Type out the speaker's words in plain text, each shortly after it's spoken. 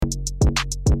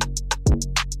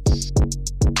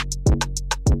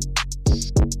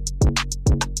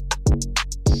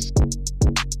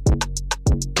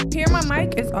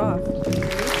mic is off.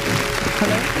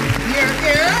 Hello?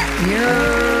 Yeah.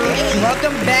 Hey.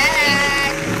 Welcome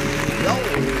back. Yo.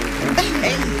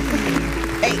 Hey.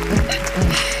 Hey.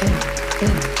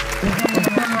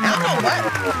 I don't know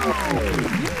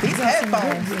what. These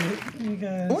headphones. You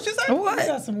guys. What you say? What? You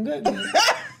got some good.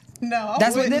 No.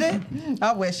 That's what did it?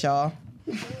 I wish y'all.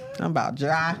 I'm about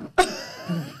dry.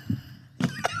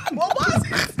 What was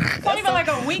it? It's not even like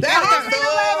a week That after. is so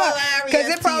hilarious. Because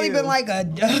it probably to been you. like a...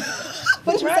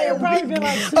 What you Right, say? it probably been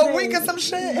like 2 a days. week or some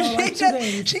shit. No, like 2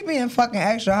 days. She being fucking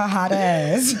extra hot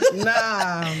ass.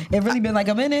 Nah. It really been like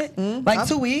a minute? Like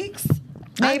 2 weeks?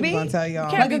 I ain't Maybe? gonna tell y'all.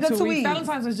 Can't Like be a good 2 2 weeks. weeks.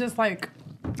 Valentine's is just like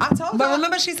I told But y'all.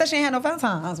 remember she said she ain't had no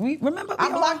Valentine's. We remember? I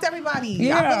blocked everybody.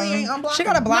 Yeah. I really ain't unblocked. She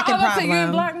got a blocking no, problem. You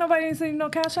ain't block nobody ain't seen no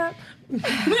cash app.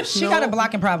 She got a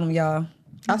blocking problem, y'all.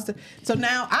 So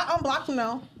now I unblocked them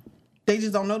now. They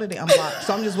just don't know that they unblocked.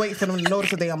 So I'm just waiting for them to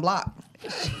notice that they unblocked.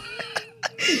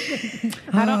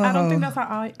 I don't think that's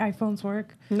how iPhones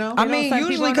work. No. I They don't mean, send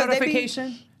usually people a because they be...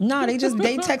 notification. No,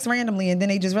 they text randomly and then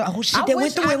they just realize, oh shit, I they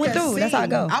wish went I through. could That's how it see.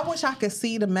 go. I wish I could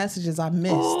see the messages I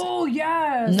missed. Oh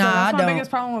yes. Nah, that's I my don't. biggest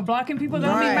problem with blocking people. Don't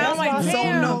Right. be mad. I'm That's like, why I'm so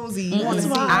damn. nosy. You want to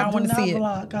That's see? why I I wanna do not see it.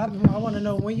 block. I want to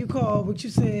know when you called, what you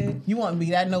said. You want to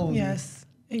be that nosy? Yes.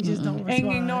 You just don't And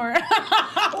respond. ignore.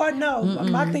 Or no.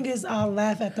 My thing is I'll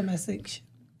laugh at the message.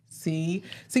 See,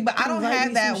 but I don't Write have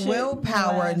me that some shit.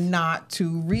 willpower Laugh. not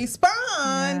to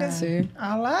respond. Yeah. See?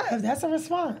 I'll laugh. That's a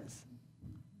response.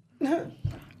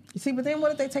 See, but then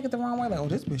what if they take it the wrong way? Like, oh,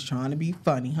 this bitch trying to be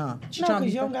funny, huh? She No, trying to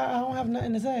because be I don't have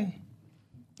nothing to say.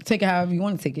 Take it however you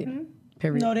want to take it.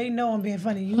 Period. No, they know I'm being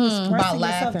funny. You expressing yourself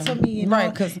laughing. to me. And Right,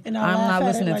 I'll- because and I'm I'll laugh not at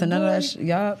listening it to like, none of boy, that shit.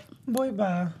 Yup. Boy,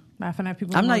 bye. Laughing at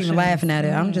people. I'm not even laughing at it.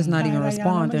 I'm just not even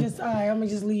responding. I'm gonna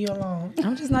just leave you alone.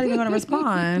 I'm just not even going to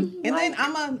respond. And then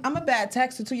I'm a bad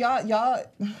texter too. Y'all.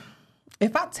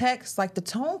 If I text, like the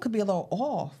tone could be a little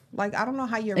off. Like I don't know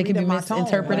how you're It could reading be my tone.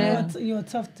 misinterpreted. You a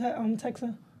tough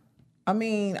texter? I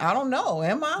mean, I don't know.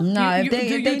 Am I? No, Do if they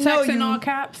you know text in you, all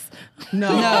caps? No,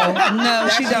 no,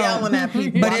 she That's yelling don't. at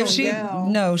people. But I if don't she, yell.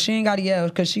 no, she ain't got to yell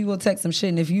because she will text some shit.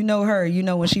 And if you know her, you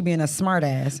know when she being a smart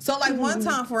ass. So like one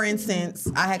time, for instance,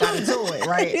 I had got into it,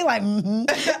 right? You're like,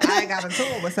 I had got into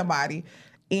it with somebody,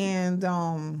 and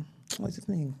what's his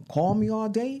name? Called me all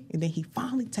day, and then he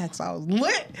finally texted. I was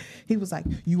lit. He was like,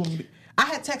 "You want me to?" I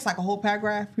had text like a whole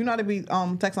paragraph. You know how to be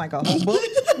text like a whole book.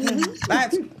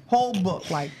 That's whole book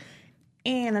like.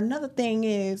 And another thing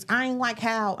is, I ain't like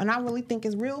how, and I really think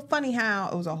it's real funny how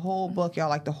it was a whole book, y'all,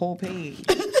 like the whole page.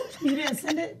 You didn't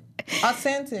send it? I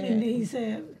sent And then it. he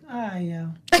said, yeah.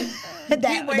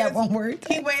 that one word.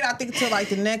 He waited, I think, until like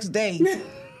the next day,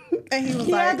 and he was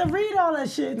He like, had to read all that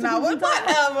shit. "Nah,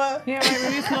 whatever." Yeah, like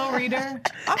really slow reader.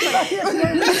 Put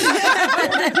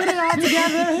it all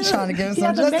together. Trying to give him He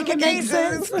some had to make it make justification,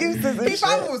 sense. excuses and He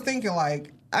probably shit. was thinking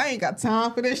like, I ain't got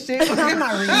time for this shit. I'm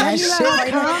not reading that You shit.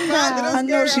 like, calm Respond to down. this I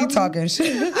know she girl. talking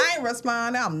shit. I ain't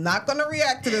responding. I'm not gonna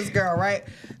react to this girl, right?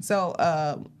 So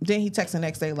then he texts the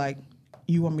next day like,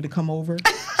 "You want me to come over?"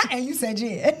 And you said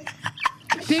yeah.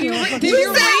 Did you read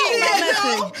No,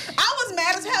 my message? I was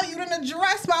mad as hell. You didn't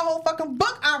address my whole fucking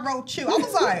book I wrote you. I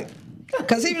was like,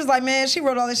 Because he was like, man, she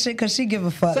wrote all this shit because she give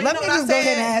a fuck. So you Let know me what I just go ahead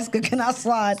said? and ask her, can I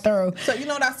slide through? so you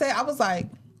know what I said? I was like,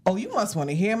 "Oh, you must want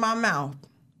to hear my mouth."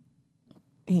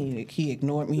 He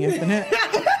ignored me after that.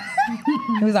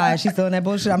 He was like, she's still in that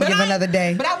bullshit. I'm going to give her another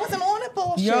day. But I wasn't on that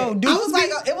bullshit. Yo, I dudes was like,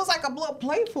 it was like a little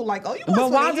playful, like, "Oh, you must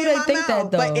But why wanna do hear they my think that,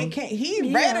 mouth." But though? it can't. He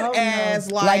Yeah, read I it don't as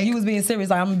know. Like you was being serious.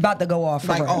 Like, I'm about to go off for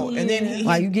like, her. oh, and then he,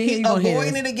 Like, you get here, you gonna hear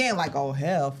avoiding this. it again. Like, oh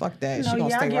hell, fuck that. She No, gonna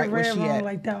yeah, I stay get right where read she wrong at.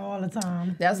 like that all the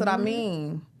time. That's what I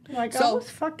mean. Like, I So- was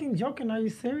fucking joking. Are you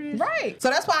serious? Right. So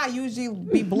that's why I usually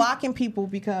be blocking people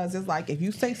because it's like if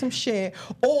you say some shit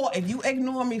or if you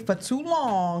ignore me for too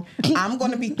long, I'm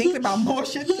gonna be thinking about more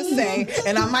shit to say,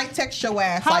 and I might text your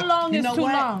ass. How like, long you is know too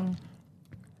what? long?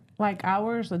 Like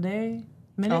hours, a day,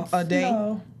 minutes, A day.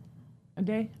 No. a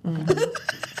day.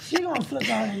 She gonna flip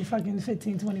out in fucking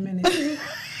 15, 20 minutes.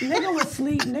 Nigga was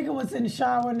asleep. Nigga was in the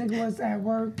shower. Nigga was at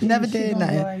work. Never She did gonna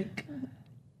be nothing. Like,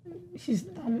 she's,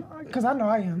 because I know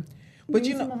I am. But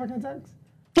you see know- my fucking text?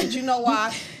 But you know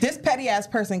why? This petty ass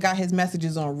person got his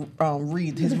messages on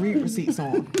his read receipts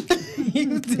on.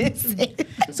 You did say it.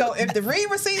 So if the read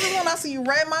receipts is on, I see you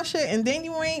read my shit and then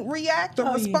you ain't react or Oh,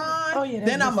 yeah. respond, Oh, yeah,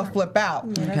 that's then I'ma different. flip out.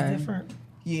 Yeah, that's Okay. different.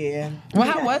 Yeah.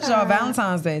 Well, how was y'all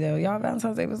Valentine's Day, though? Y'all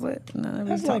Valentine's Day was lit? No,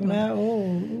 That's like, man,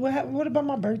 what about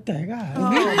my birthday? God.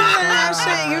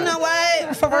 Shit, you know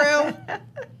what? For real.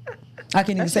 I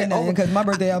can't even say shit nothing over. because my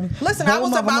birthday. Listen, I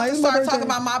was I'm about like, to it's my start talking birthday.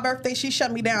 about my birthday. She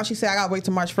shut me down. She said I gotta wait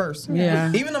till March 1st.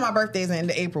 Yeah. Even though my birthday isn't in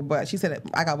the April, but she said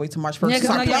I gotta wait till March 1st Yeah, to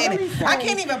 'cause start no, y'all planning. already I say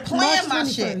can't even plan my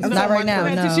March shit. 21st. until Not right March now,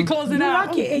 1st. no. Until she closed it You know,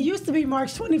 out. it used to be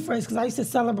March 21st because I used to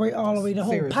celebrate all the way the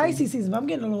whole Seriously. Pisces season. But I'm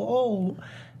getting a little old.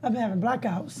 I've been having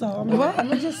blackouts, so I'm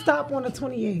gonna just stop on the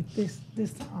 28th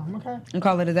this time, okay? And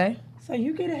call it a day. So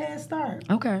you get a head start.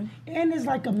 Okay. And it's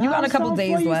like a milestone got a couple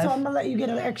days for you, left. so I'm gonna let you get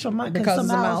an extra month Because it's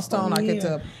it's a milestone, I get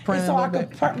to print and a so I little can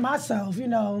bit. prep myself, you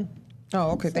know.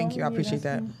 Oh, okay. Thank So, you. I yeah, appreciate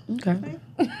that. that's Okay.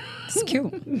 It's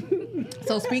cute.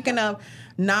 So speaking of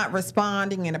not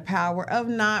responding and the power of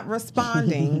not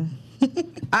responding,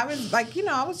 I was like,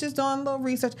 I was just doing a little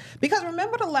research because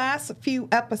remember the last few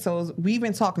episodes we've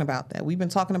been talking about that. We've been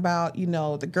talking about,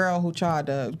 the girl who tried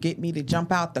to get me to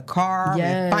jump out the car Yes.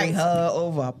 and fight her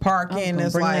over parking. Gonna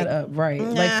It's bring like, that up, right? nah.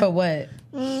 Like for what?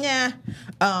 Yeah.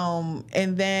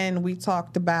 And then we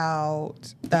talked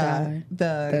about guy.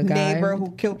 the guy. neighbor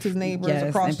who killed his neighbors Yes,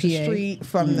 across in the PA. street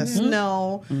from the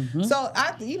snow. So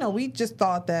we just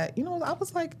thought that, I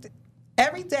was like,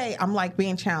 every day I'm like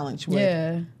being challenged with.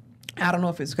 Yeah. I don't know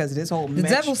if it's because of this whole The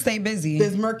devil stay busy.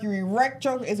 this Mercury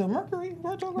retro. Is it Mercury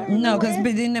retrograde? No, because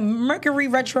in the Mercury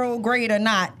retrograde or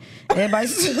not, everybody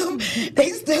they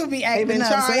still be acting been up.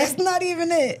 So trying. that's not even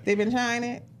it. They've been trying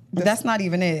it. That's not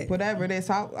even it. Whatever it is.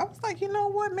 So I was like, you know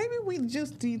what? Maybe we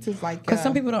just need to like. Because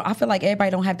some people don't. I feel like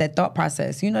everybody don't have that thought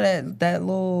process. You know that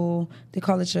little they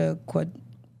call it your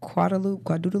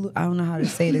quadruple. I don't know how to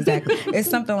say it exactly. It's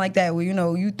something like that where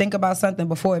you think about something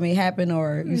before it may happen,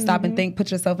 or you stop and think,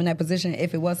 put yourself in that position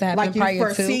if it was to happen Like you prior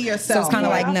to. foresee So yourself. it's kind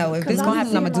of Yeah. like no, if this gonna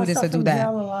happen, I'm gonna do this or do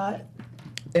that.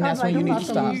 And that's when you need to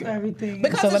stop. Everything.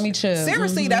 Because So let it's- me chill.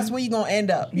 Seriously, that's where you're gonna end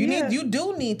up. Yeah. You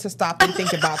do need to stop and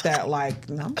think about that. Like,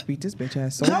 no, I'm gonna beat this bitch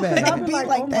ass so No, 'cause bad. I'll be Be like,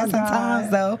 like oh that my sometimes,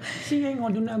 God. though. She ain't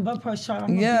gonna do nothing but press shot. I'm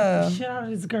gonna Yeah. beat the shit out of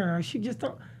this girl. She just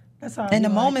don't. That's how. I In the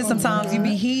be like, moment, oh my sometimes you God.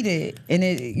 be heated,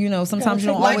 and sometimes you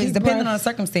don't Like always, deep depending breath. on the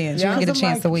circumstance, Yeah. you don't get a I'm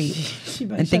chance like, to wait she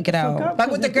better and think shut it the fuck out. up,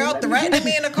 Like with the 'cause girl if they threatening let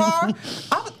me in the car,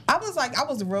 I was like, I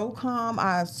was real calm.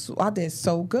 I did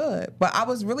so good, but I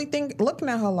was really looking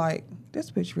at her like, this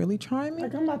bitch really trying me.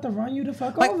 Like I'm about to run you the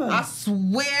fuck Like over. I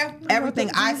swear, everything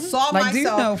I saw Like, do you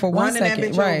myself know for one running second,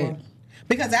 that bitch right. over.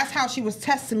 Because that's how she was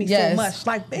testing me Yes. so much.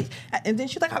 Like, bitch. And then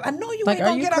she's like, I know you Like, ain't are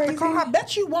gonna you get out the crazy? car. I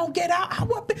bet you won't get out.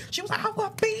 She was like, I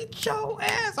will beat your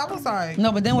ass. I was like,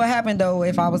 No, but then what happened though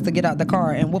if I was to get out the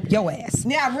car and whoop your ass?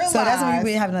 yeah, I realized So that's when you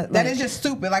be having that is just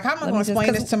stupid. Like, how am I Let me going to just-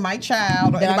 explain 'cause this to my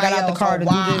child or then I anybody got out the else car or to do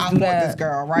why this, I do fought that. this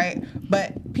girl, right?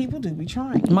 But people do be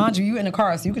trying. Mind you in the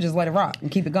car, so you could just let it rock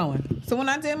and keep it going. So when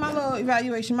I did my little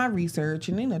evaluation, my research,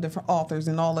 and different authors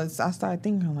and all this, I started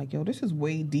thinking, I'm like, yo, this is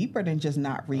way deeper than just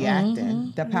not reacting.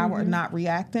 The power of not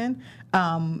reacting.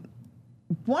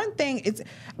 One thing is,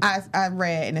 I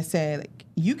read and it said, like,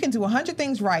 you can do 100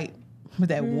 things right, but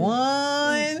that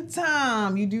one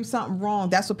time you do something wrong,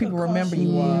 that's what people remember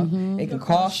you of. It can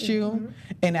cost you,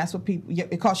 and that's what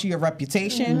it costs you your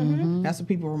reputation. That's what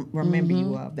people remember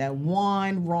you of. That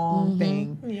one wrong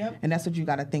thing, Yep. and that's what you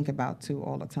got to think about too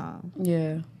all the time.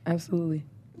 Yeah, absolutely.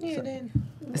 Yeah, then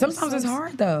Sometimes it's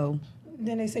hard though.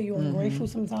 Then they say you're ungrateful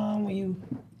sometimes when you,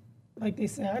 like they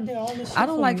say, I did all this shit I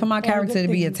don't for like you, for my all the character good to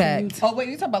be things, and attacked. Oh wait,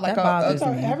 you talking about like That bothers It's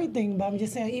on me. everything, but I'm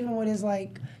just saying, even when it's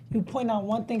like you point out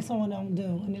one thing someone don't do,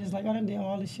 and then it's like I done did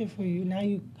all this shit for you. Now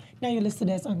you're listed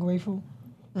as ungrateful,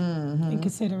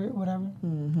 inconsiderate, whatever.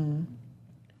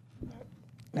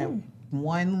 that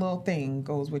one little thing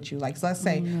goes with you. Like, so let's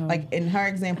say, like in her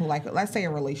example, like let's say a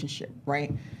relationship,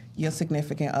 right? Your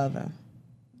significant other.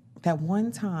 That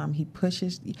one time he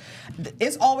pushes,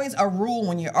 it's always a rule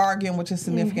when you're arguing with your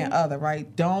significant other,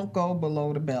 right? Don't go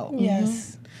below the belt.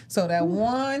 Yes. So that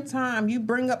one time you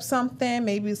bring up something,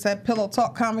 maybe it's that pillow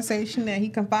talk conversation that he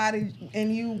confided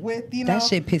in you with, That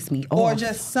shit pissed me or off.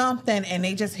 just something, and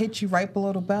they just hit you right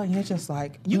below the belt, and you're just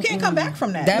like, you can't come back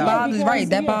from that. That though. bothers because,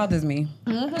 That yeah. bothers me.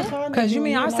 Because you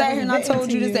mean I sat here and I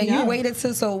told you this that you waited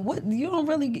till, so what? You don't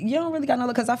really got no.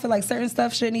 Because I feel like certain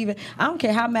stuff shouldn't even. I don't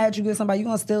care how mad you get somebody, you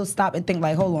gonna still stop and think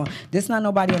like, hold on, this not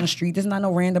nobody on the street, this not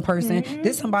no random person,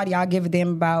 this somebody I give a damn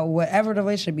about, whatever the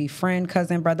relationship be, friend,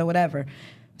 cousin, brother, whatever.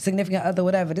 Significant other,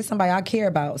 whatever. This is somebody I care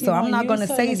about, so I'm not gonna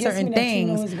say certain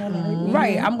things.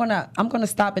 Right? I'm gonna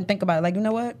stop and think about it. Like, you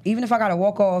know what? Even if I gotta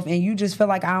walk off, and you just feel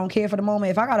like I don't care for the moment,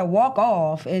 if I gotta walk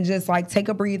off and just like take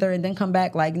a breather and then come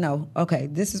back, like, no, okay,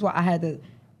 this is why I had to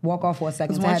walk off for a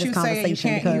second to have Once this you say it, you conversation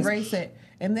can't because erase it.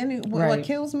 And then what Right.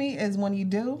 kills me is when you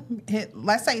do hit.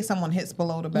 Let's say someone hits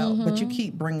below the belt, but you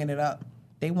keep bringing it up.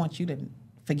 They want you to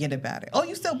forget about it. Oh,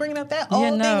 you still bringing up that old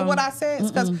thing of what I said? It's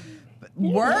because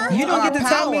Words You don't are get to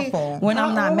tell me powerful. when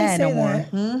I'm not mad no more.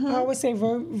 I always say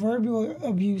verbal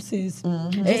abuse is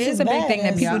It is a big thing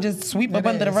that people just sweep up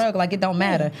under the rug like it don't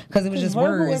matter because it was just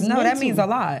Verbal words. is No, that mental. means a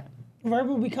lot.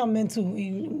 Verbal become mental,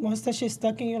 and once that shit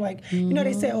stuck in you, like you know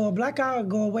they say, "Oh, a black eye will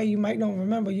go away." You might not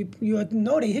remember. You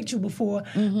know they hit you before,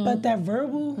 but that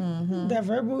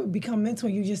verbal become mental.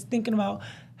 You just thinking about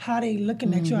how they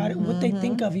looking at you, what they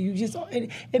think of you. You just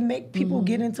it make people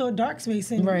get into a dark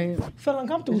space and feel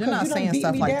uncomfortable. You're not you done saying beat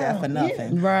stuff me like down. that for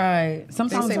nothing. Right.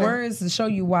 Sometimes say words show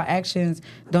you why actions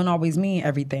don't always mean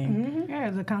everything.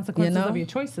 Yeah, the consequences You know? of your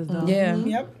choices, though. Yeah.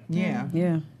 Yep. Yeah.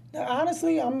 Yeah. Now,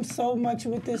 honestly, I'm so much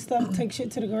with this stuff. Take shit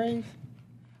to the grave.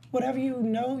 Whatever you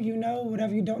know, you know.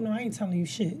 Whatever you don't know, I ain't telling you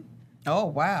shit. Oh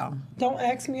wow. Don't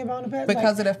ask me about the past.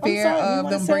 Because of the I'm fear sorry, you of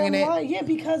wanna them say bringing I'm it- lying? Yeah,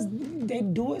 because they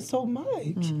do it so much.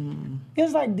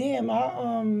 It's like, damn,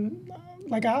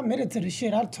 I admitted to the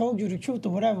shit. I told you the truth or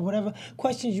whatever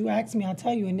questions you ask me, I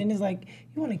tell you, and then it's like,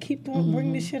 you want to keep doing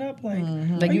bringing this shit up, like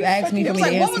Like you asked me It for was me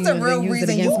to like, what answer was you the and real then use it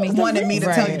reason you against me. wanted me to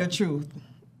tell you Right. the truth?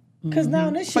 because now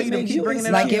this For shit you to makes keep you bringing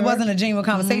it Like up. it wasn't a genuine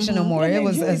conversation no more. It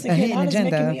was a hidden Now it's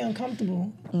making me agenda.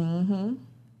 uncomfortable.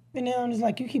 And now it's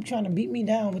like you keep trying to beat me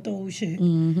down with the old shit.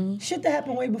 Shit that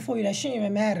happened way before you that shouldn't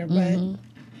even matter, but.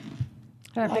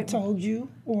 I told you,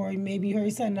 or maybe you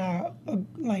heard something,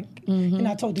 and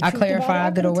I told the I truth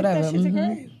clarified about it or I could've took whatever. that shit to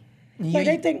grave. Like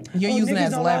they think you're using it niggas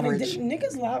as don't lie, leverage.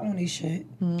 Niggas lie on these shit,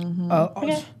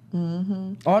 Oh,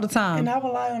 all the time. and I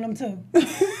will lie on them too.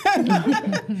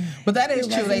 But that is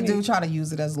You're true. They right. do try to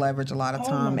use it as leverage a lot of Oh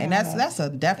time, my and that's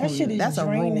God. a definitely That shit is that's a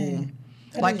rule. draining.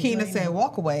 That Like is Keena draining. said,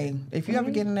 walk away. If you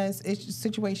ever get in a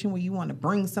situation where you want to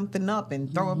bring something up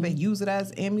and throw up and use it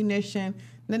as ammunition,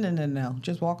 no.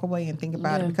 Just walk away and think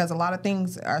about it, because a lot of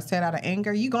things are said out of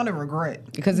anger. You're gonna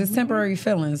regret. Because it's temporary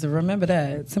feelings. Remember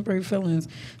that. Temporary feelings.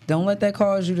 Don't let that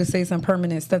cause you to say some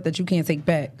permanent stuff that you can't take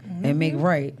back and make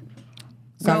right.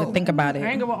 So think about it.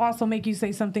 Anger will also make you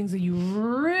say some things that you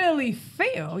really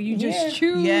feel. You just Yeah.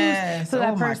 choose Yes. so that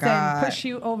Oh my person God. push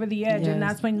you over the edge, Yes. and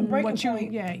that's when Breaking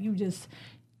point. you just.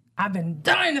 I've been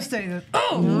dying to say this.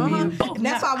 Oh, And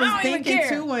that's what I was don't even thinking care.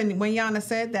 too when Yana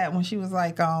said that, when she was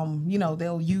like,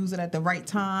 they'll use it at the right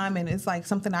time, and it's like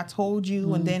something I told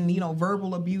you, and then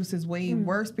verbal abuse is way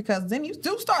worse, because then you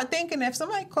do start thinking, if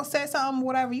somebody said something,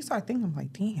 whatever, you start thinking, I'm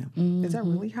like, damn, is that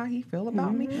really how he feel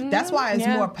about me? That's why it's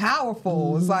more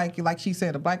powerful. It's like she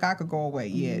said, a black eye could go away.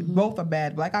 Yeah, both are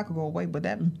bad. Black eye could go away, but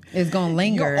that It's gonna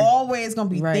linger. You're always gonna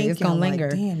be Right, thinking, it's gonna like, linger.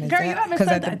 damn, is Girl, you that- ever 'cause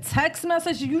sent at a text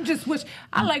message? You just wish.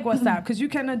 I like WhatsApp because you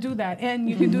cannot do that, and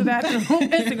you can do that through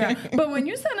Instagram. But when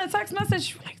you send a text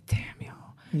message, you're like, damn, yo.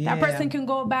 Yeah. That person can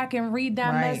go back and read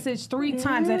that Right. message 3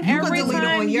 times, and You can every delete it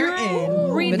time on you your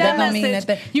end. read But that that don't mean message,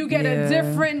 that you get a yeah.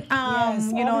 different, Yes, all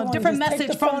they want is different just take message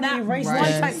the phone from and that erase one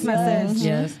that text shit. message.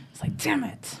 Yes. It's like, damn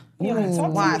it. Yeah, talk to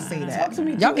why me. I say that? Talk to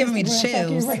me. Y'all through giving me the Instagram so I can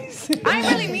chills. erase it. I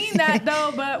didn't really mean that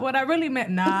though, but what I really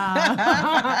meant,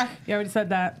 nah. You already said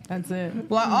that. That's it.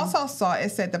 Well, I also saw it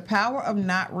said the power of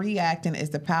not reacting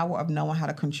is the power of knowing how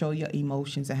to control your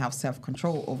emotions and have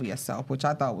self-control over yourself, which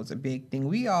I thought was a big thing.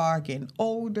 We are getting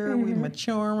older, we're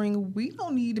maturing. We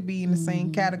don't need to be in the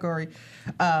same category,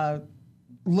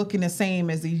 looking the same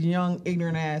as these young,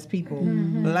 ignorant ass people.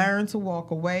 Learn to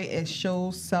walk away. It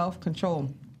shows self-control.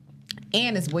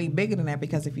 And it's way bigger than that,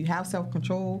 because if you have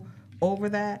self-control over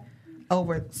that,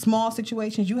 over small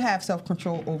situations, you have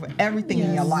self-control over everything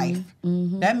in your life.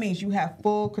 That means you have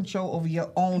full control over your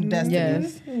own destiny.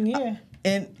 Yes. Yeah.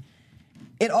 And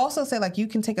it also said, like, you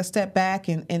can take a step back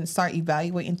and start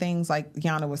evaluating things, like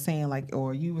Yana was saying, like,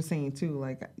 or you were saying too,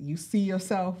 like, you see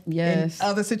yourself Yes. in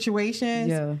other situations.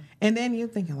 Yeah. And then you're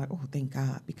thinking, like, oh, thank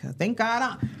God, because thank God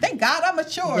I'm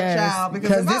mature, Yes. child. Because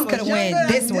Because if this I was coulda went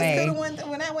younger, this way. coulda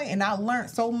went that way. And I learned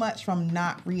so much from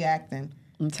not reacting.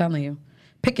 I'm telling you.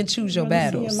 Pick and choose your Wanna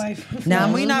see your battles. life.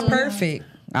 Now, we're not perfect.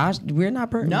 We're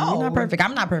not perfect. No. We're not perfect.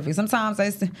 I'm not perfect. Sometimes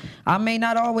I may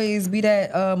not always be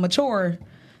that mature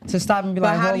to stop and be But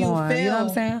like, how hold do you on. feel? You know what I'm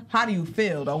saying? How do you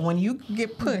feel though when you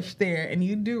get pushed there and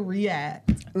you do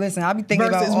react? Listen, I be thinking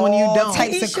about Versus when you all don't.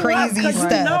 types Eat of you up, crazy 'cause you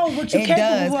stuff. know what you're It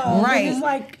capable does, of. right? It's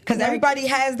like- Because everybody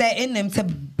has that in them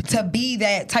to be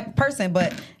that type of person,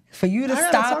 but for you to I gotta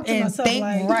stop talk to and myself, think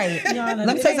like, right. Yana,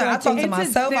 Let me tell you something. I it's talk to a-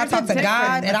 myself. I there's talk a to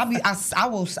God, difference.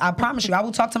 and I promise you, I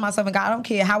will talk to myself and God. I don't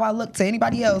care how I look to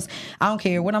anybody else. I don't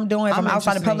care what I'm doing. If I'm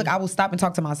outside in public, I will stop and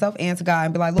talk to myself and to God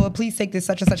and be like, Lord, please take this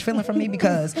such and such feeling from me,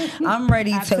 because I'm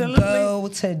ready to Absolutely. go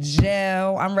to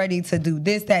jail. I'm ready to do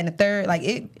this, that, and the third. Like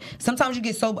it. Sometimes you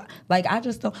get so like I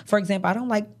just don't. For example, I don't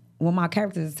like when my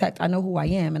character is attacked. I know who I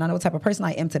am, and I know what type of person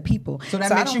I am to people. So that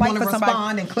I makes don't you like want to for somebody-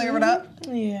 respond and clear it up.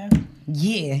 Yeah.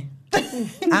 Yeah.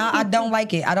 I don't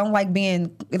like it. I don't like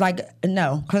being like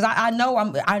no, because I know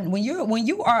when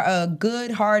you are a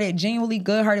good-hearted, genuinely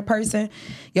good-hearted person,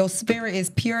 your spirit is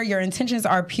pure, your intentions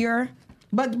are pure.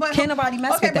 But can't nobody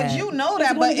mess with that. But you know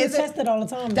that. But it's tested all the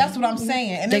time. That's what I'm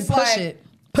saying. And they it's push like, it.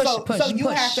 So you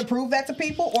have to prove that to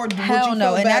people, or hell would you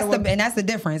no, feel and that's the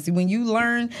difference. When you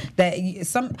learn that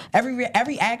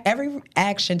every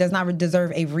action does not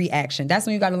deserve a reaction. That's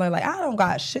when you got to learn. Like, I don't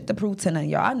got shit to prove to none of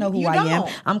y'all. I know who I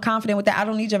am. I'm confident with that. I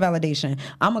don't need your validation.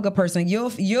 I'm a good person.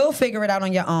 You'll figure it out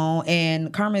on your own.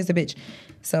 And karma is a bitch.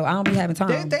 So I don't be having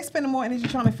time. They spending more energy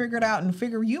trying to figure it out and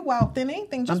figure you out than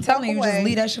anything. Just I'm telling you, just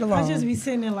leave that shit alone. I just be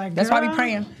sitting there like, that's why I be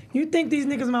praying. You think these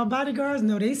niggas my bodyguards?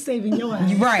 No, they saving your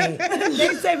ass. Right.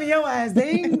 They saving your ass.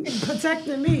 They ain't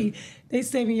protecting me. They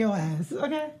saving your ass.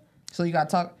 Okay. So you got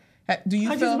to talk. Do you?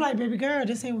 I just be like, baby girl,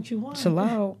 this ain't what you want. Chill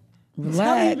out.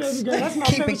 Relax. Baby girl, that's my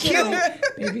Keep favorite it cute.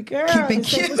 shit. Baby girl, Keep it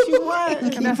this cute. ain't what you want.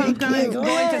 And that's what I'm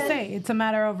going to say. It's a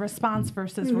matter of response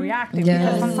versus reactive. Yes.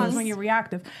 Because sometimes when you're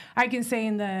reactive, I can say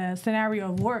in the scenario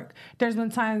of work, there's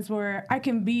been times where I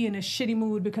can be in a shitty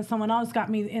mood because someone else got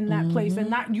me in that place, and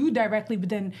not you directly, but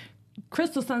then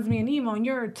Crystal sends me an email and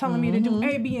you're telling me to do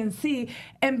A, B, and C.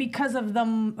 And because of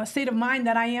the state of mind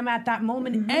that I am at that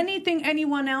moment, anything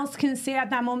anyone else can say at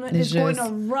that moment is going to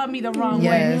rub me the wrong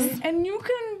way. And you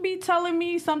can be telling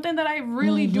me something that I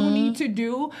really do need to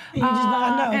do. And,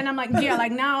 and I'm like, yeah,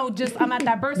 like now just I'm at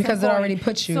that burst because it already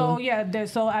put you. So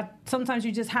yeah, sometimes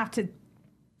you just have to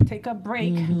take a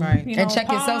break, right? You know, and check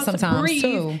pause, yourself sometimes breathe.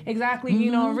 too. Exactly,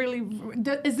 you know, really,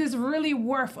 is this really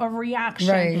worth a reaction?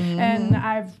 Right. And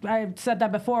I've said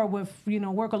that before with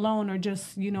work alone or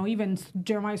just even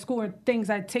during my school or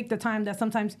things. I take the time that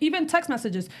sometimes even text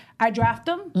messages, I draft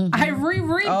them, I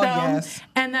reread them,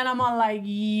 and then I'm all like,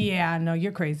 yeah, no,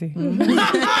 you're crazy. Delete.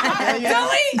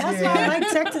 That's why I like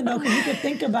texting though, because you can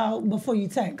think about before you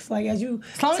text. Like as long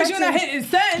as you're not hitting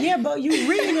send. Yeah, but you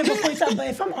reading it before you text. But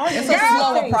if I'm arguing, it's a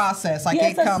slower process. Like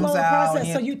it comes out.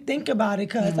 Process, so you think about it,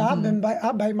 because I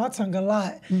bite my tongue a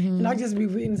lot, and I just be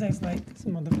reading things like, this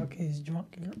motherfucker is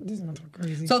drunk. This motherfucker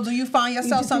crazy. So do you find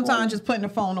yourself sometimes just putting the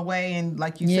phone away and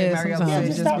like you said, Mariella said,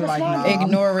 just be like, no,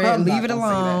 ignore it, leave it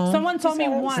alone. Someone told me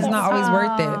once, it's not always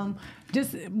worth it.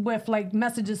 Just with like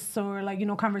messages or like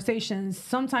conversations,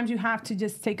 sometimes you have to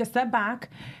just take a step back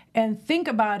and think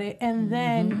about it and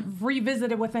then revisit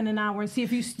it within an hour and see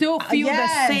if you still feel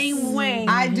the same way.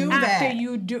 I do after that.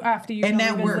 After you and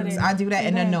that works. I do that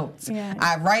in the notes. Yeah.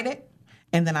 I write it.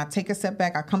 And then I take a step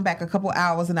back. I come back a couple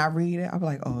hours and I read it. I'll be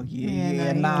like, oh,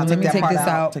 nah, let me take this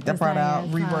out. Take that part out.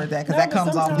 Reword that, because that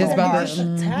comes off. Just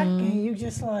attacking. You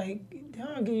just like, they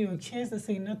don't give you a chance to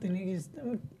say nothing. They just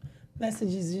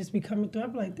messages just be coming through.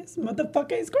 I'm like, this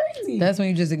motherfucker is crazy. That's when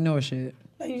you just ignore shit.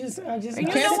 Like you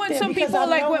know what? Some people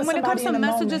like when it comes to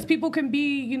messages, people can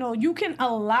be, you can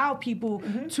allow people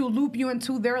to loop you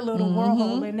into their little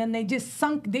wormhole, and then they just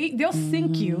they'll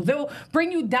sink you. They'll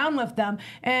bring you down with them.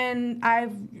 And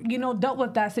I've dealt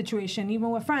with that situation, even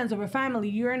with friends or with family.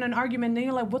 You're in an argument, and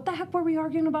you're like, what the heck were we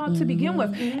arguing about to begin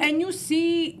with? And you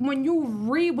see when you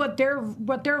read what they're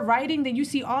writing, then you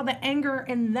see all the anger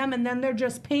in them, and then they're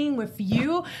just paying with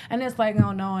you, and it's like,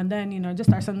 oh no, and then just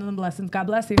start sending them blessings. God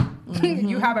bless you.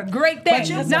 You have a great day.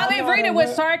 Now they read it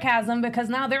with sarcasm because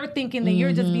now they're thinking that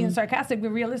you're just being sarcastic, but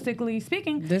realistically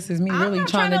speaking, this is me really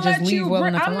trying to just leave well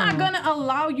enough alone. I'm not going to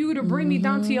allow you to bring me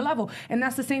down to your level. And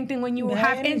that's the same thing when you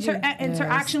have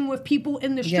interaction with people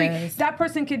in the street. Yes. That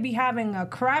person could be having a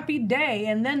crappy day,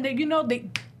 and then they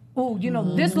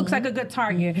this looks like a good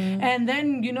target. And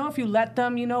then, if you let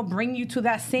them, bring you to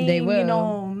that same,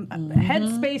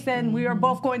 headspace, and we are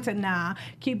both going to,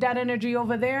 keep that energy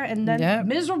over there. And then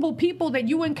miserable people that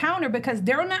you encounter because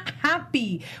they're not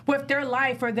happy with their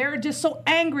life, or they're just so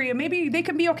angry, and maybe they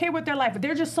can be okay with their life, but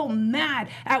they're just so mad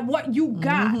at what you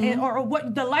got or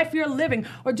what the life you're living,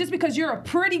 or just because you're a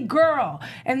pretty girl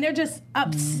and they're just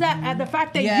upset at the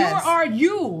fact that you are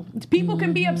you. People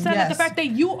can be upset at the fact that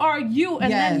you are you,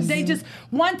 and then they just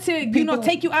want to,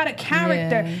 take you out of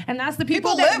character. Yeah. And that's the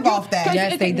people that live off that.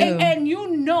 Yes, they do. And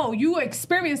you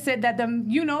experience it, that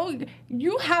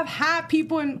you have had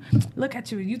people, and look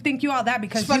at you. You think you all that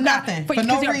because for nothing, for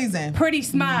no reason. Pretty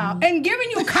smile and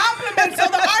giving you compliments. So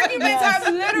the arguments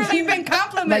have literally been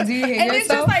compliments. Like, do you hear and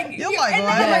yourself? It's just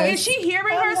like, is she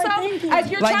hearing herself? As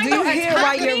you're trying do you to hear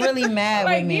why you're really mad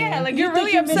with me? Yeah, like you're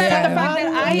really upset at the fact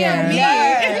that I am me.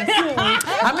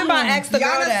 I remember I asked the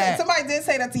girl that. Somebody did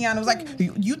say that to Yana. It was like,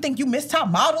 you think you miss top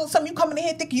model? Something you coming in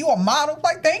here thinking you a model?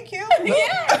 Like, thank you.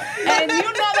 Yeah. And you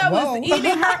know that was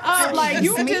eating her up. Like,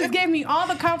 you just gave me all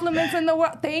the compliments in the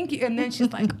world. Thank you. And then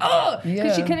she's like, oh,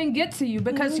 because she couldn't get to you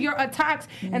because you're attacked.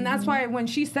 And that's why when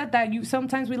she said that,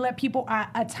 sometimes we let people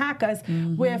attack us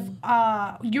with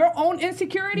your own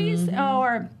insecurities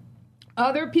or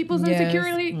other people's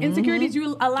insecurities,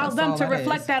 you allow them to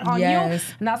reflect that on you, and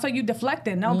that's why you deflect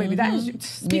it. No, baby, that is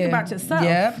speak about yourself.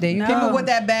 Yeah, there you People with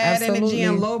that bad energy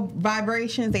and low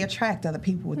vibrations, they attract other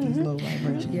people with these low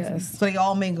vibrations. Yes, so they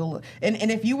all mingle.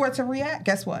 And if you were to react,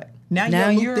 guess what? Now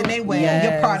you're looped in their way.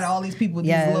 You're part of all these people with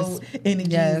these low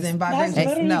energies and vibrations. That's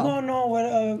literally going on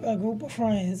with a group of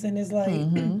friends, and it's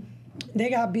like. They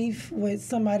got beef with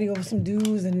somebody over some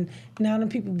dudes, and now them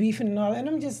people beefing and all that. And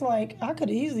I'm just like, I could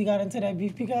have easily got into that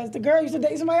beef because the girl used to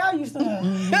date somebody I used to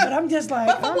have. But I'm just like,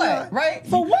 but for what? Right?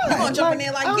 For what? You're gonna jump in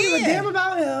there like, I don't give a damn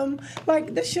about him.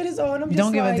 Like, this shit is on. I'm just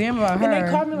don't give a damn about her. And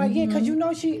they call me like, yeah, because you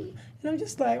know she. And I'm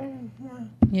just like,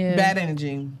 bad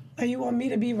energy. And you want me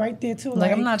to be right there too?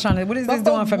 Like I'm not trying to. What is this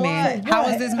doing for me? How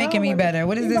is this making me better?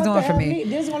 What is this doing for me?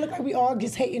 This gonna look like we all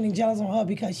just hating and jealous on her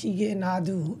because she getting our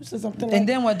dudes or something. Like, and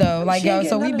then what though? Like yo,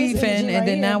 so we beefing, and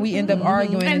then now we end up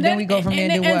arguing, and then we go from there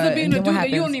to what? And it ends up being a dude that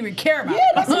you don't even care about. Yeah,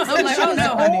 that's what I'm like. Oh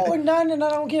no, honey. And I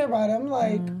don't care about it. I'm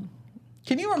like.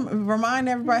 Can you remind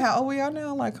everybody how old we are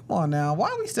now? Like, come on now. Why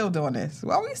are we still doing this?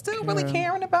 Why are we still really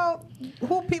caring about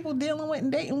who people dealing with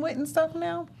and dating with and stuff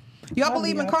now? Y'all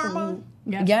believe in karma?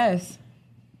 Yes.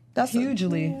 That's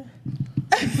hugely.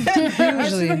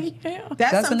 Hugely.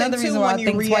 That's another reason why I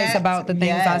think twice about the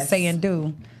things I say and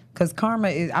do. Because karma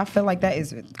is, I feel like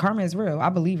karma is real. I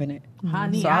believe in it.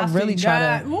 Honey, so I really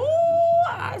try to.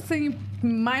 I see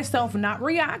myself not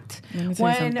react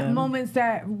when moments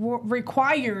that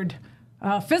required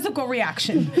physical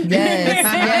reaction.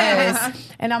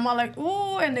 Yes. And I'm all like,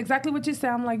 ooh, and exactly what you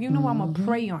said. I'm like, I'm going to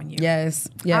pray on you. Yes.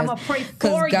 I'm going to pray for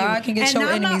you. Because God can get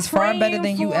your enemies far better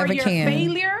than you ever can.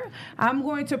 Failure. I'm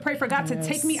going to pray for God to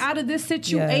take me out of this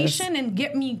situation and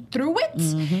get me through it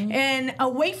and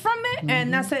away from it.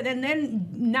 And that's it. And then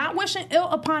not wishing ill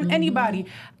upon anybody.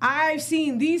 I've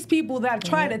seen these people that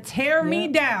try to tear me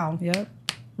down.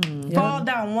 Fall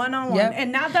down one-on-one.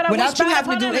 And not that I without you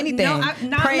having to do them,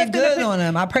 anything. Praying good on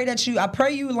them. I pray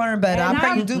you learn better. I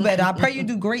pray you do better. I pray you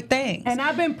do great things. And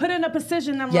I've been put in a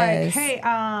position, I'm like, hey,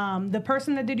 the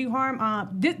person that did you harm,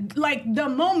 like the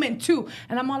moment too.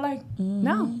 And I'm all like,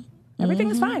 no.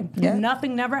 Everything is fine. Yeah.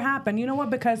 Nothing never happened. You know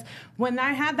what? Because when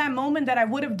I had that moment that I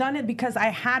would have done it because I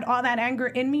had all that anger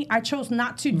in me, I chose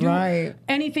not to do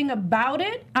anything about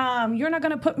it. You're not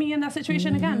going to put me in that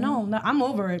situation again. No, I'm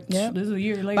over it. Yep. This is a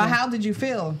year later. But how did you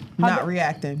feel not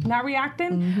reacting? Not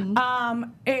reacting?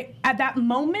 At that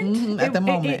moment,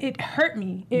 it hurt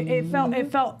me.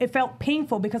 It felt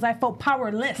painful because I felt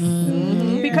powerless.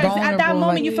 Because vulnerable, at that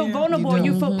moment, you feel vulnerable,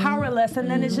 you feel powerless. And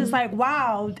then it's just like,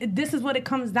 wow, this is what it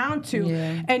comes down to.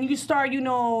 And you start,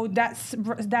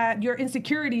 that your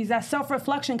insecurities, that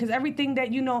self-reflection, because everything that,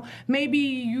 maybe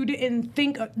you didn't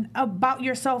think about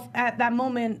yourself at that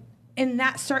moment in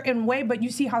that certain way, but you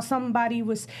see how somebody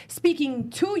was speaking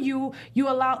to you, you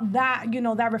allowed that,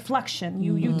 that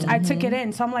reflection. I took it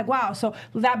in. So I'm like, wow. So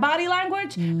that body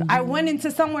language, I went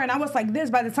into somewhere and I was like this.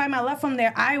 By the time I left from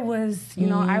there, I was,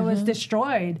 I was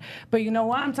destroyed. But you know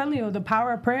what? I'm telling you, the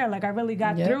power of prayer, like I really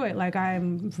got through it. Like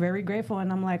I'm very grateful. And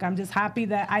I'm like, I'm just happy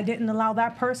that I didn't allow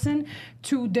that person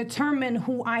to determine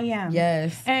who I am.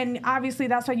 Yes. And obviously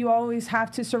that's why you always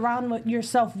have to surround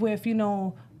yourself with,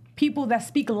 people that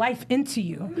speak life into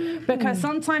you, because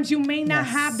sometimes you may not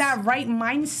have that right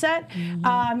mindset.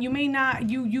 You may not,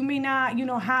 you may not,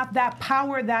 have that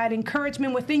power, that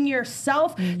encouragement within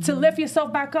yourself to lift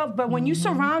yourself back up. But when you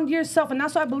surround yourself, and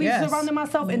that's what I believe, surrounding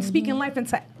myself and speaking life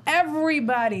into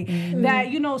everybody,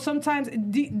 that sometimes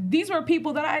these were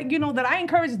people that I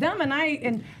encouraged them,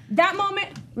 and that moment,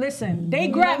 listen, they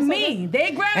grabbed me, and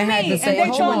they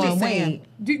told me,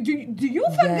 do you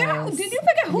forget? Did you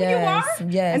forget who you are?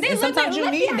 Yes. And they sometimes you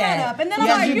need that. Up, and then I'm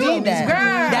like, you need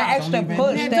that extra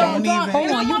push.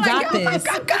 Hold on, you got this.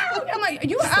 I'm like,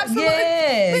 you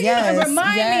absolutely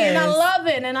remind me, and I love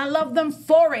it, and I love them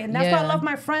for it, and that's why I love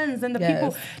my friends and the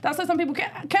people. That's why some people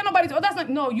can't nobody. Oh, that's like,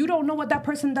 no, you don't know what that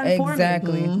person done for me.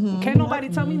 Exactly. Can't nobody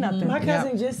tell me nothing. My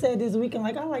cousin just said this weekend,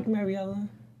 like, I like Mariella.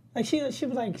 Like she was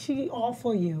like, she all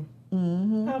for you.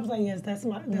 I was like, yes, that's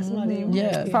my name.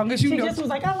 Yeah, as long as you know. She just was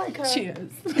like, I like her. She is.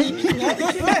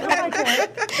 I like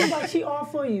her. She's like, she all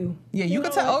for you. Yeah, you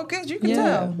can tell. Okay, you can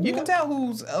tell. You can tell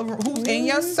who's in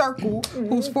your circle,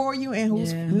 who's for you, and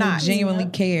who's not. Who genuinely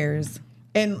cares.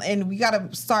 And we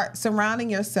gotta start surrounding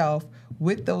yourself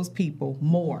with those people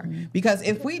more. Because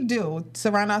if we do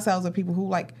surround ourselves with people who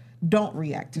like don't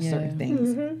react to certain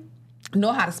things,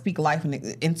 know how to speak life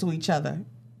into each other,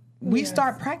 we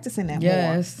start practicing that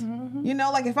more. You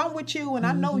know, like if I'm with you and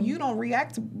I know you don't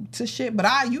react to shit, but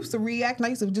I used to react and I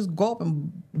used to just go up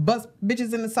and bust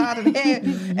bitches in the side of the head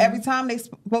every time they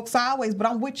spoke sideways, but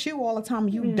I'm with you all the time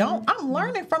and you don't. I'm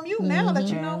learning from you now that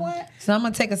you know what. So I'm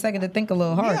going to take a second to think a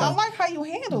little harder. Yeah, I like how you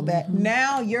handle that.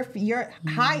 Now your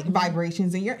high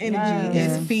vibrations and your energy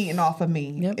is feeding off of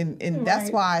me. And that's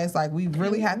why it's like we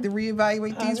really have to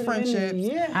reevaluate these friendships.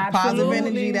 Positive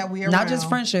energy that we around. Not just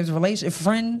friendships,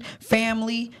 friend,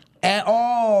 family, at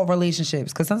all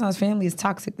relationships, because sometimes family is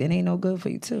toxic. It ain't no good for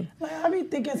you too. Like I be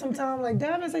thinking sometimes, like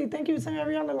Dad say thank you to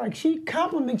Ariana, like she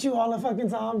compliments you all the fucking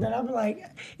time. That I be like,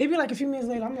 it'd be like a few minutes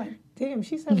later, I'm like, damn,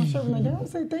 she said my shirt. Like, Dad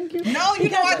say thank you. No,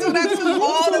 you know I do that too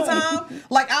all the time.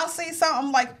 Like I'll see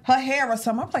something like her hair or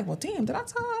something. I'm like, well, damn, did I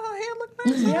tell her hair look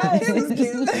nice? Yeah, Her hair looks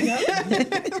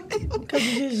cute. Because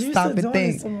you just used Stop to and doing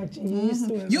think. it so much. You used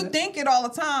to it. You think it all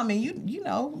the time, and you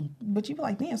know, but you be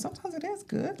like, damn, sometimes it is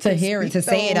good To hear it, speak to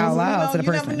say it out those, loud to the you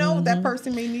person. never know what that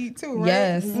person may need too, right?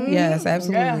 Yes,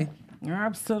 absolutely.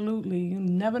 Absolutely. You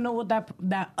never know what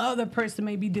that other person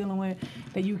may be dealing with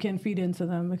that you can feed into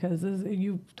them, because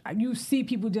you see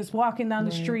people just walking down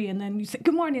the street and then you say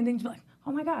good morning and then you be like,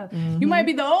 oh my God, you might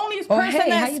be the only person hey,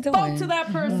 how that you spoke doing? to that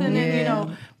person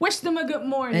and wish them a good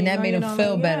morning. And that made them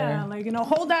feel better. Yeah, like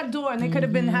hold that door, and they could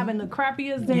have been having the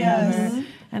crappiest day ever.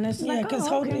 And it's like, because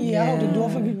oh, okay. I hold the door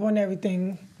for people and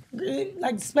everything.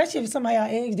 Like especially if somebody our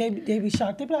age, they be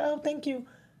shocked. They be like, oh, thank you.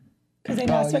 Because they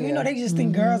not expecting, they just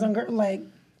think girls and girls, like,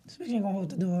 she ain't gonna hold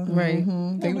the door. Right.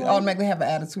 They automatically have an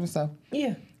attitude or so.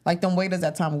 Yeah. Like them waiters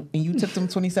that time, and you took them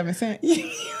 27 cents.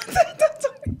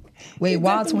 Wait,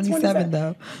 why 27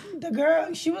 though? The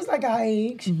girl, she was like our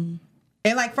age.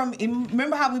 And like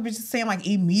remember how we were just saying like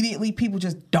immediately people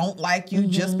just don't like you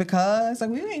just because?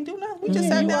 Like we ain't do nothing. We just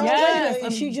sat down and ate.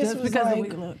 And she just was because like, of the way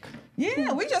we look.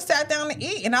 Yeah, we just sat down to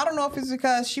eat. And I don't know if it's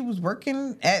because she was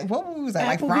working at, what was that,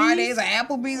 like Applebee's? Fridays or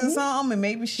Applebee's or something. And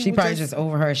maybe She was probably just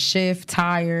over her shift,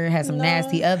 tired, had some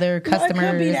nasty other customers. No,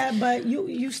 it could be that, but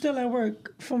you still at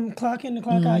work from clock in to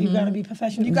clock out. You gotta be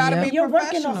professional. You gotta be You're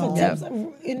working off professional.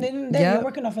 of tips, and then you're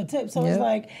working off of tips. So it's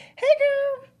like, hey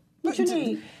girl, what you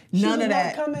need? None of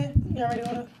that. Come in. You already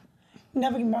ordered.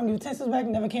 Never brought your utensils back.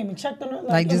 Never came and checked on it.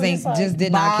 Like just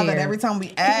did not bothered care. every time we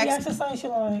We asked. asked her something. She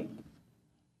like,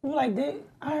 we like,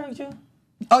 I heard you.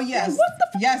 Oh yes, Like, what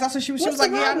the yes. That's what she was. She was what's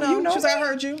like, the yeah, I problem? know. You know She was like, I me?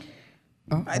 heard you.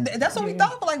 That's what we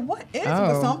thought. But like, what is?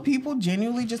 But some people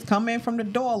genuinely just come in from the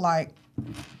door like.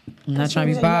 I'm not trying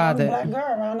to be She was a young bothered. black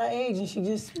girl around that age, and she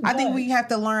just. I think we have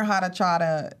to learn how to try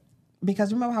to,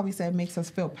 because remember how we said it makes us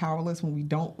feel powerless when we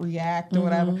don't react or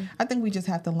whatever. I think we just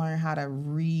have to learn how to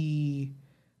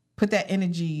put that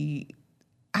energy.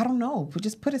 I don't know, but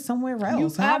just put it somewhere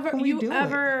else. You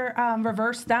ever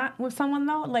reverse that with someone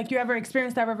though? Like you ever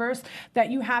experienced that reverse,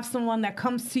 that you have someone that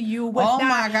comes to you with Oh that,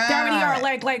 my God. they already are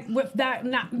like with that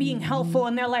not being helpful,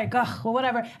 and they're like, ugh, or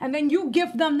whatever, and then you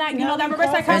give them that, that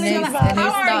reverse psychology. And they Like, stop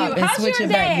how are you? and How's switch your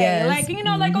it day? back, yes. Like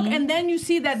like okay, and then you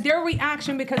see that their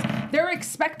reaction, because they're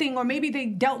expecting, or maybe they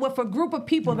dealt with a group of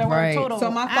people that were total. So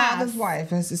my father's ass. wife,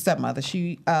 his stepmother,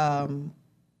 she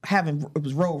it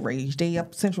was road rage. They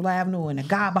up Central Avenue and the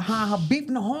guy behind her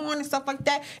beeping the horn and stuff like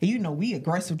that. And you know we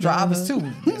aggressive drivers too.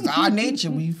 It's our nature.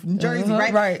 We from Jersey,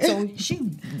 right? Right. So she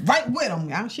right with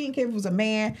him. She didn't care if it was a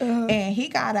man. And he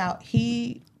got out.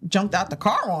 He jumped out the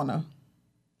car on her,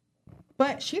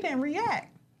 but she didn't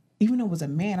react. Even though it was a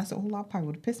man, I said, "Oh, I probably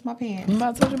would have pissed my pants."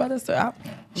 I told you about this.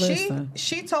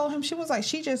 She told him, she was like,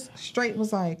 she just straight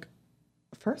was like,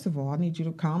 first of all, I need you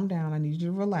to calm down. I need you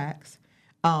to relax.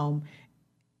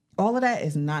 All of that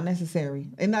is not necessary.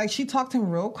 And like she talked to him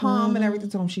real calm and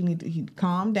everything. Told him he'd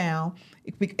calm down.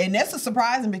 And that's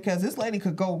surprising because this lady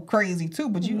could go crazy too.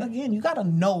 But you gotta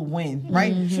know when,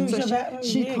 right? So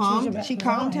she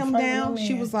calmed him down.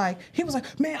 He was like,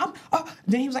 man,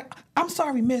 then he was like, I'm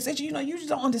sorry, miss. And, you just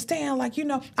don't understand. Like,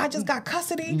 I just got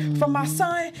custody from my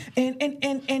son and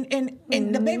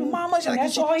the baby mama.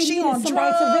 She on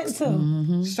drugs.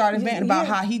 Started venting about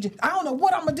how I don't know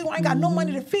what I'm gonna do. I ain't got no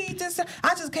money to feed this.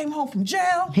 I just came home from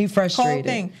jail. He frustrated. Whole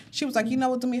thing. She was like, you know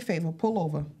what? Do me a favor. Pull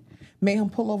over. Made him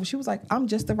pull over. She was like, I'm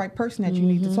just the right person that you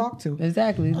need to talk to.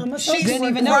 Exactly. She didn't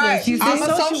even know this. I'm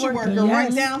a social worker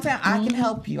right downtown. I can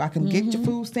help you. I can get your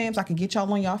food stamps. I can get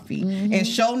y'all on your feet. And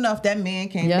sure enough, that man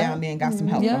came down there and got some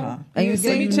help for her. And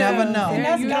you never know. And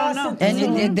that's gossip.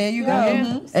 And there you go.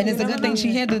 And it's a good thing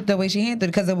she handled it the way she handled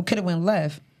it, because it could have went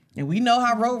left. And we know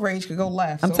how road rage could go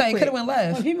left. I'm telling you, it could have went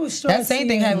left. When people that same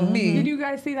thing happened with me. Did you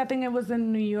guys see? I think it was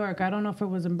in New York. I don't know if it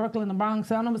was in Brooklyn, the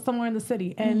Bronx. I don't know, it was somewhere in the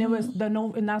city. And it was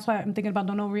and that's why I'm thinking about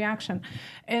the no reaction.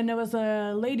 And there was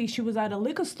a lady. She was at a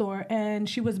liquor store and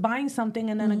she was buying something,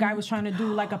 and then a guy was trying to do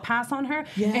like a pass on her,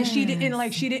 and she didn't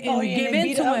give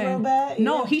into it.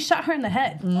 No, he shot her in the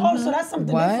head. Oh, so that's something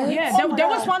different. Yeah, there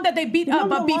was one that they beat up,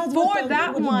 but before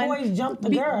that one, the boys jumped the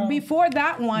girl. Before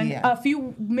that one, a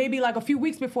few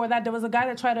weeks before that, there was a guy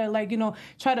that tried to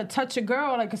try to touch a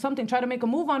girl, like something, try to make a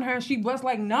move on her. She was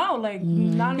like, no, like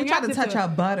he tried to touch her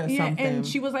butt or something, and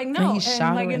she was like, no,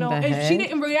 and like if she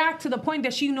didn't react to the point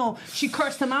that she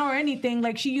cursed him out or anything,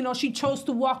 like she chose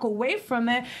to walk away from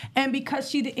it, and because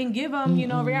she didn't give him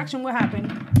reaction, what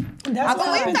happened? I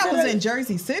believe that was in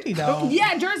Jersey City, though.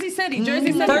 Yeah, Jersey City.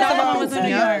 Jersey City. First of all, was in New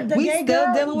York. The we gay still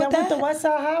girl dealing with that went that? to West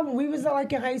Side High when we was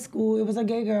like in high school. It was a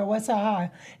gay girl, West Side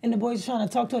High, and the boys trying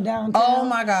to talk to her downtown. Oh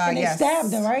my God! And they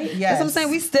stabbed her, right? Yes. That's what I'm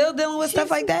saying. We still dealing with stuff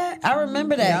like that. I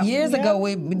remember that years ago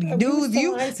with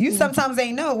dudes. You sometimes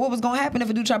ain't know what was gonna happen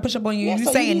if a dude try to push up on you. Yeah, you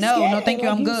so saying you no, scared. thank you,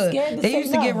 Like, I'm you good. scared to They say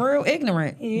used to no. get real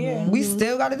ignorant. Yeah. We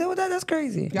still got to deal with that. That's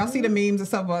crazy. Y'all see the memes and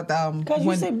stuff about Because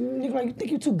you said, nigga, like, you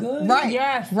think you too good? Right.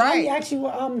 Yes. Right. He asked you,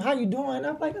 how you doing?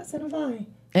 I'm like, I said, I'm fine.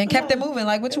 And kept it moving.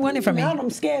 Like, what you wanted from me? Now I'm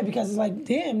scared because it's like,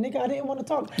 damn, nigga, I didn't want to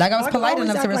talk. Like, I was polite always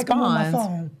enough to act like I'm on my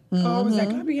respond. phone. I always I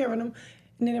be hearing them.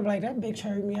 And then they're like, that bitch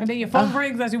heard me. And then your phone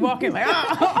rings as you walk in, like,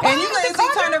 oh. And you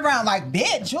literally turn around like,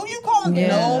 bitch, who you calling? Yeah.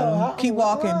 No, keep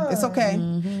walking. It's okay.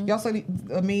 Y'all see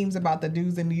the memes about the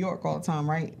dudes in New York all the time,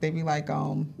 right? They be like,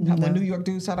 when New York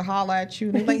dudes try to holler at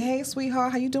you, they be like, hey,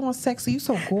 sweetheart, how you doing, sexy? You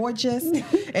so gorgeous.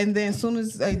 And then as soon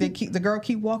as the girl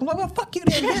keep walking, I'm like, well, fuck you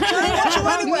then, bitch. I ain't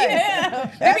want you anyway.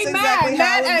 Yeah. That's They be exactly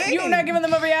mad how it at be. you not giving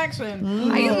them a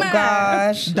reaction. Are you mad?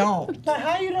 Gosh. Don't. Like,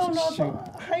 how you don't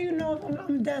know if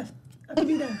I'm deaf? I could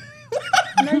be deaf.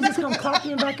 And they just come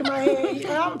clocking back in my head.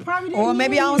 And I probably didn't Or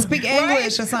maybe I don't speak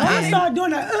English or I something. started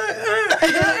doing that.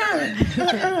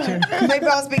 Maybe I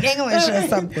don't speak English or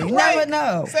something. You never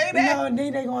know. Say that. No,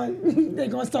 then they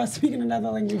gonna start speaking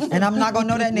another language. And I'm not gonna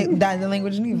know that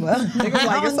language neither. Niggas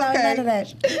like, it's I don't know okay. none of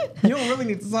that. You don't really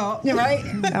need to talk. You're right.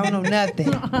 I don't know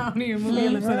nothing. I don't even move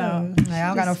your lips out. Like, I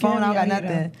don't got no phone. I don't got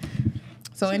nothing.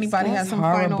 So anybody has some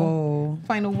horrible.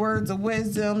 final words of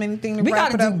wisdom, anything to We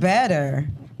wrap gotta it do up? better.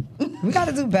 We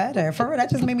gotta do better. For real, that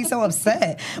just made me so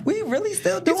upset. We really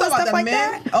still doing talking about stuff the like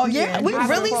men? that? Oh, yeah. We I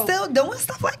really suppose. still doing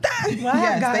stuff like that. Well, I have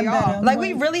Yes, gotten they are. better. Like,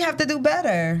 we really have to do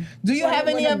better. Do you have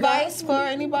any When a advice for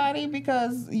anybody?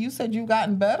 Because you said you've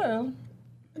gotten better.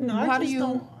 No, How I do just you-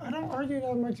 don't. I don't argue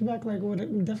that much back, like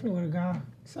definitely with a guy,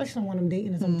 especially when I'm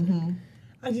dating or something.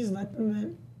 I just let them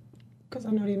in because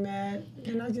I know they mad,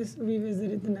 and I just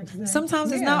revisit it the next day.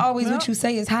 Sometimes it's not always what you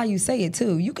say, it's how you say it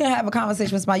too. You can have a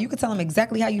conversation with somebody, you can tell them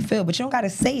exactly how you feel, but you don't gotta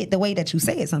say it the way that you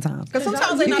say it sometimes. Because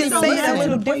sometimes they you not can even say it a listening.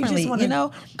 little But you differently, just wanna you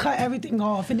know? cut everything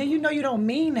off, and then you know you don't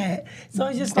mean that. So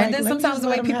it's just like. And then let me sometimes just the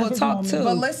way let him people have his talk, moment. too.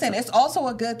 But listen, it's also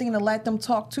a good thing to let them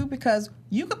talk too, because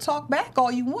you could talk back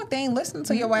all you want. They ain't listening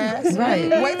to your ass. Right.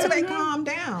 Wait till they calm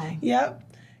down. Yep.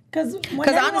 Because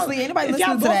honestly, anybody if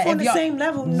y'all listening to both that, on if the y'all same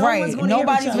level, no one's going to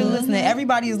nobody's hear each really other. listening.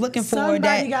 Everybody is looking for Somebody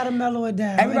that. got to mellow it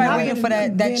down. Everybody And I waiting can for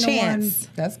that be in the chance.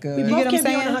 That's We good. You both get what I'm can't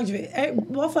be on saying? 100.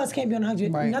 Both of us can't be on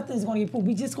 100. Right. Nothing's going to get pulled.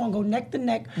 We just going to go neck to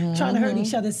neck, trying to hurt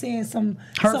each other, saying some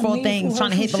Hurtful some meaningful, things,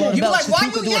 trying to hit hurtful below the shit. belt. Like, why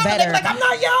You could you do it yelling? better. Like, I'm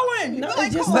not yelling. No, You're like,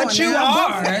 it's just come But on you now.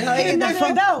 are. Hitting under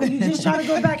the belt. You just trying to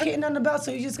go back hitting under the belt,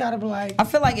 so you just got to be like. I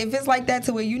feel like if it's like that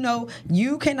to where you know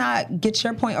you cannot get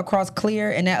your point across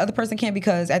clear and that other person can,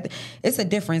 because it's a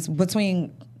difference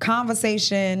between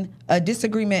conversation, a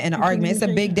disagreement, and an argument. It's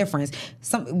a big difference.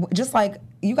 Just like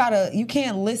you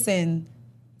can't listen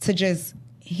to just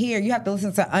hear. You have to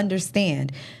listen to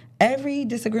understand. Every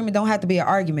disagreement don't have to be an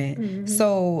argument.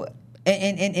 So.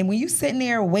 And when you sitting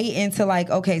there waiting to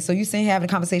like, okay, so you sitting here having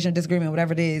a conversation, disagreement,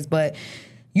 whatever it is, but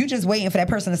you just waiting for that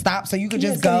person to stop so you could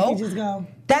just so you go. can just go.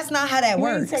 That's not how that You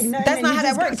ain't works. take nothing That's and not you how that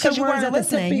just got works because you some words weren't at the tip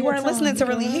listening. of You your weren't listening to tongue.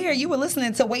 really hear. You were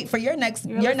listening to wait for your next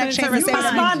chance listening to to say respond.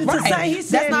 something. responded to something he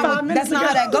said That's not 5 what, minutes that's not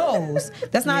how that ago. goes.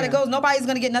 That's not how that goes. Nobody's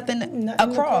gonna get nothing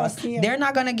across. Yeah. They're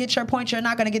not gonna get your point. You're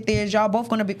not gonna get theirs. Y'all both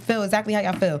gonna feel exactly how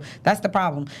y'all feel. That's the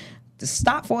problem. Just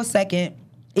stop for a second.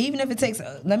 Even if it takes,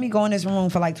 let me go in this room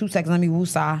for like 2 seconds. Let me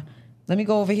woosah. Let me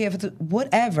go over here for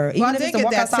whatever. Even if it's to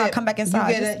walk outside, come back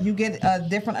inside. You get a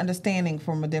different understanding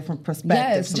from a different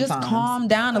perspective. Yes, sometimes. Just calm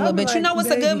down a little bit. You know what's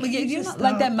a good? You know,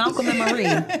 like that Malcolm and Marie.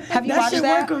 Have you watched that?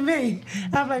 That should work with me.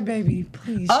 I'm like, baby,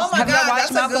 please. Oh my God,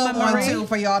 that's Malcolm a good one too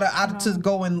for y'all to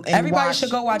go and everybody watch. should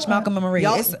go watch Malcolm and Marie.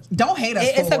 Don't hate us.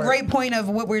 It's a great point of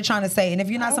what we're trying to say. And if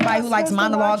you're not somebody who likes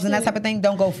monologues and that type of thing,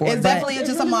 don't go for it. It's definitely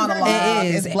just a monologue.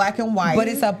 It is. It's black and white. But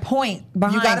it's a point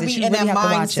behind it. You got to be in that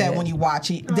mindset when you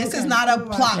watch it. This is not a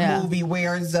plot movie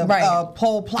where it's a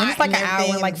whole plot. It's like an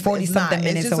hour and like 40-something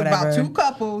minutes or whatever. It's just about two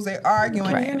couples. They're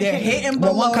arguing. They're hitting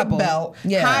below the belt.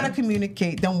 How to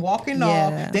communicate. Them walking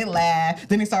off. They laugh.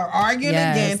 Then they start arguing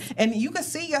again. And you can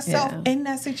see yourself in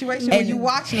that situation when you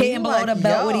watch it. Hitting below the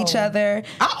belt with each other.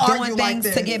 Doing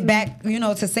things to get back,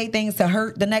 to say things to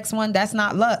hurt the next one. That's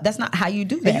not love. That's not how you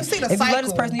do that. And you see the cycle. If you love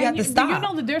this person, you have to stop. You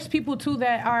know that there's people too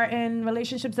that are in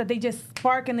relationships that they just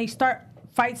spark and they start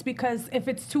fights because if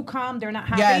it's too calm, they're not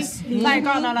happy. Yes. Like,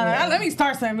 oh no, let me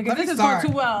start something because this is going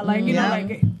too well. Like, you know,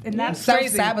 like, and that's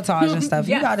self-sabotage and stuff.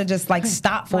 You gotta just like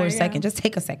stop for a second. Just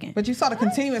take a second. But you saw the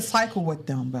continuous cycle with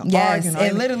them. Yes,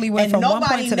 it literally went from one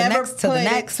point to the next to the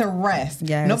next to rest.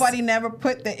 Yes. Nobody never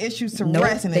put the issues to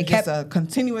rest, and it's just a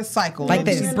continuous cycle. Like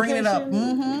this, just bringing it up.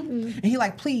 And he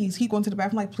like, please. He going to the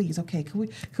bathroom like, please. Okay,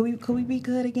 could we be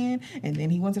good again? And then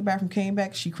he went to the bathroom, came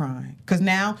back, she crying because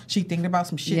now she thinking about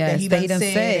some shit that he done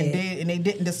said and they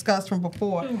didn't discuss from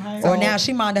before. Or now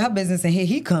she minded her business and here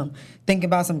he come thinking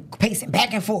about some pacing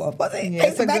back and forth.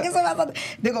 Pacing back and forth.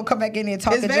 They're gonna come back in there and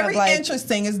talk. It's very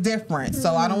interesting. It's different.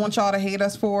 So I don't want y'all to hate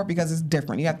us for it because it's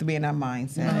different. You have to be in that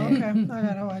mindset. Oh, okay, I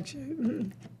gotta watch it.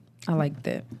 I like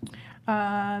that.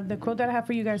 The quote that I have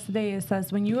for you guys today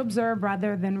says, "When you observe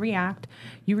rather than react,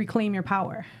 you reclaim your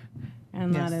power."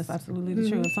 And that is absolutely the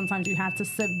truth. Sometimes you have to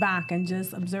sit back and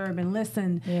just observe and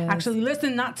listen. Yes. Actually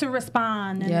listen, not to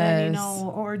respond. And then,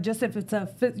 or just if it's a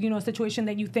situation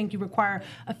that you think you require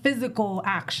a physical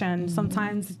action,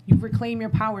 sometimes you reclaim your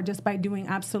power just by doing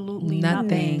absolutely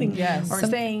nothing. Yes. Or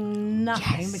saying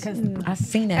nothing because I've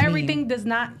seen that everything does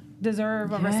not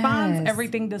deserve a response.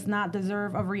 Everything does not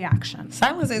deserve a reaction.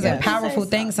 Silence is a powerful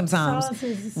thing sometimes.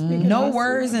 No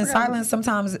words and silence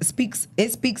sometimes speaks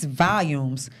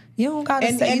volumes. You don't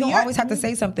gotta say. You don't always have to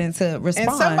say something to respond.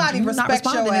 And somebody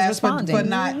respects your ass for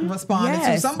not responding.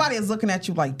 Yes. So somebody is looking at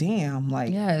you like, damn,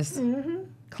 like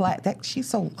she's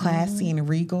so classy and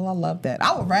regal. I love that.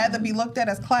 I would rather be looked at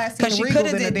as classy and regal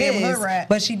than a damn hood rat.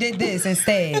 But she did this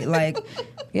instead. Like,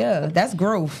 that's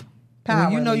growth.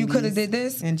 Power, when you could have did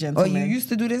this, or you used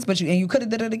to do this, but you could have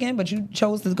did it again, but you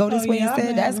chose to go this way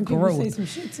instead. That's growth. Say some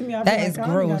shit to me. That is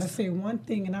growth. I gotta say one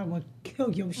thing, and I will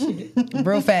kill your shit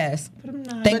real fast.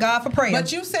 Thank God for praying.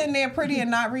 But you sitting there pretty and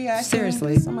not reacting.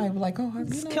 Seriously, somebody be like, "Oh,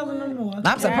 it's killing them more."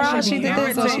 I'm surprised she did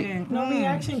this. No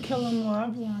reaction, kill them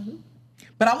more.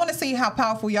 But I want to see how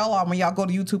powerful y'all are when y'all go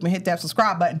to YouTube and hit that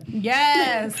subscribe button.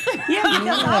 Yes.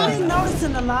 Because I've been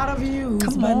noticing a lot of views.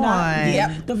 Come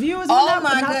on. The viewers are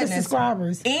not the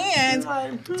subscribers. And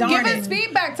give us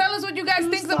feedback. Tell us what you guys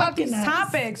think about these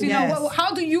topics. You know,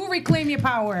 how do you reclaim your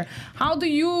power? How do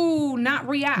you not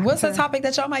react? What's a topic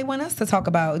that y'all might want us to talk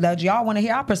about that y'all want to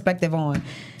hear our perspective on?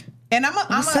 And I'm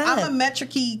a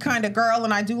metric-y kind of girl,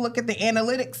 and I do look at the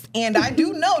analytics, and I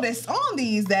do notice on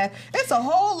these that it's a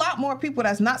whole lot more people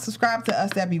that's not subscribed to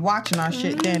us that be watching our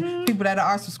shit than people that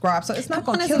are subscribed. So it's not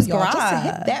going to kill y'all. Just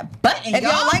hit that button, If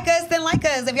y'all like us, then like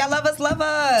us. If y'all love us, love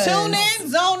us. Tune in,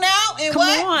 zone out, and Come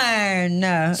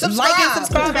on. Subscribe. Like and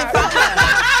subscribe and follow.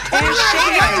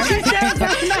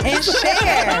 And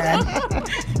share.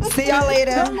 See y'all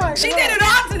later. She did it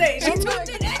all today. She tuned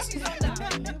in.